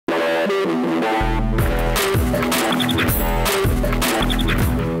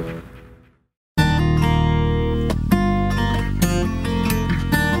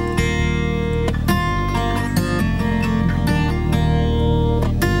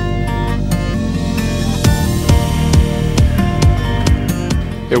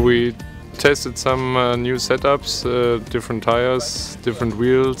Yeah, we tested some new setups, different tires, different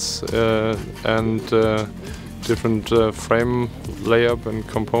wheels, and different frame layup and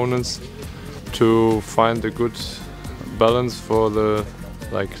components to find a good balance for the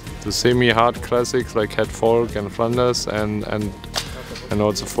semi-hard classics like Het Volk and Flanders, and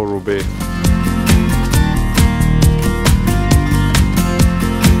also for Roubaix.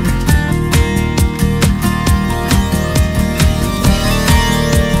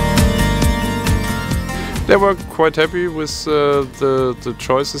 They were quite happy with the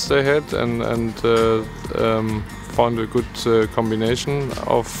choices they had, and found a good combination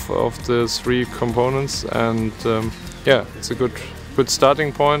of the three components, and yeah, it's a good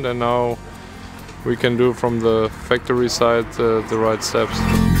starting point, and now we can do from the factory side the right steps.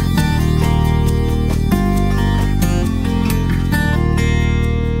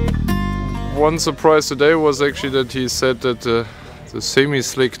 One surprise today was actually that he said that the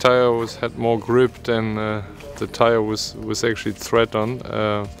semi-slick tire had more grip than the tire was actually thread on.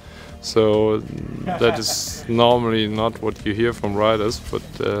 So that is normally not what you hear from riders, but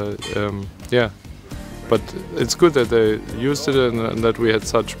yeah. But it's good that they used it and that we had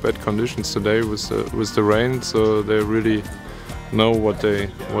such bad conditions today with the rain, so they really know what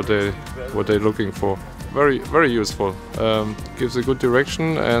they're looking for. Very useful. Gives a good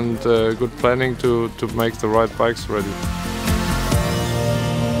direction and good planning to make the right bikes ready.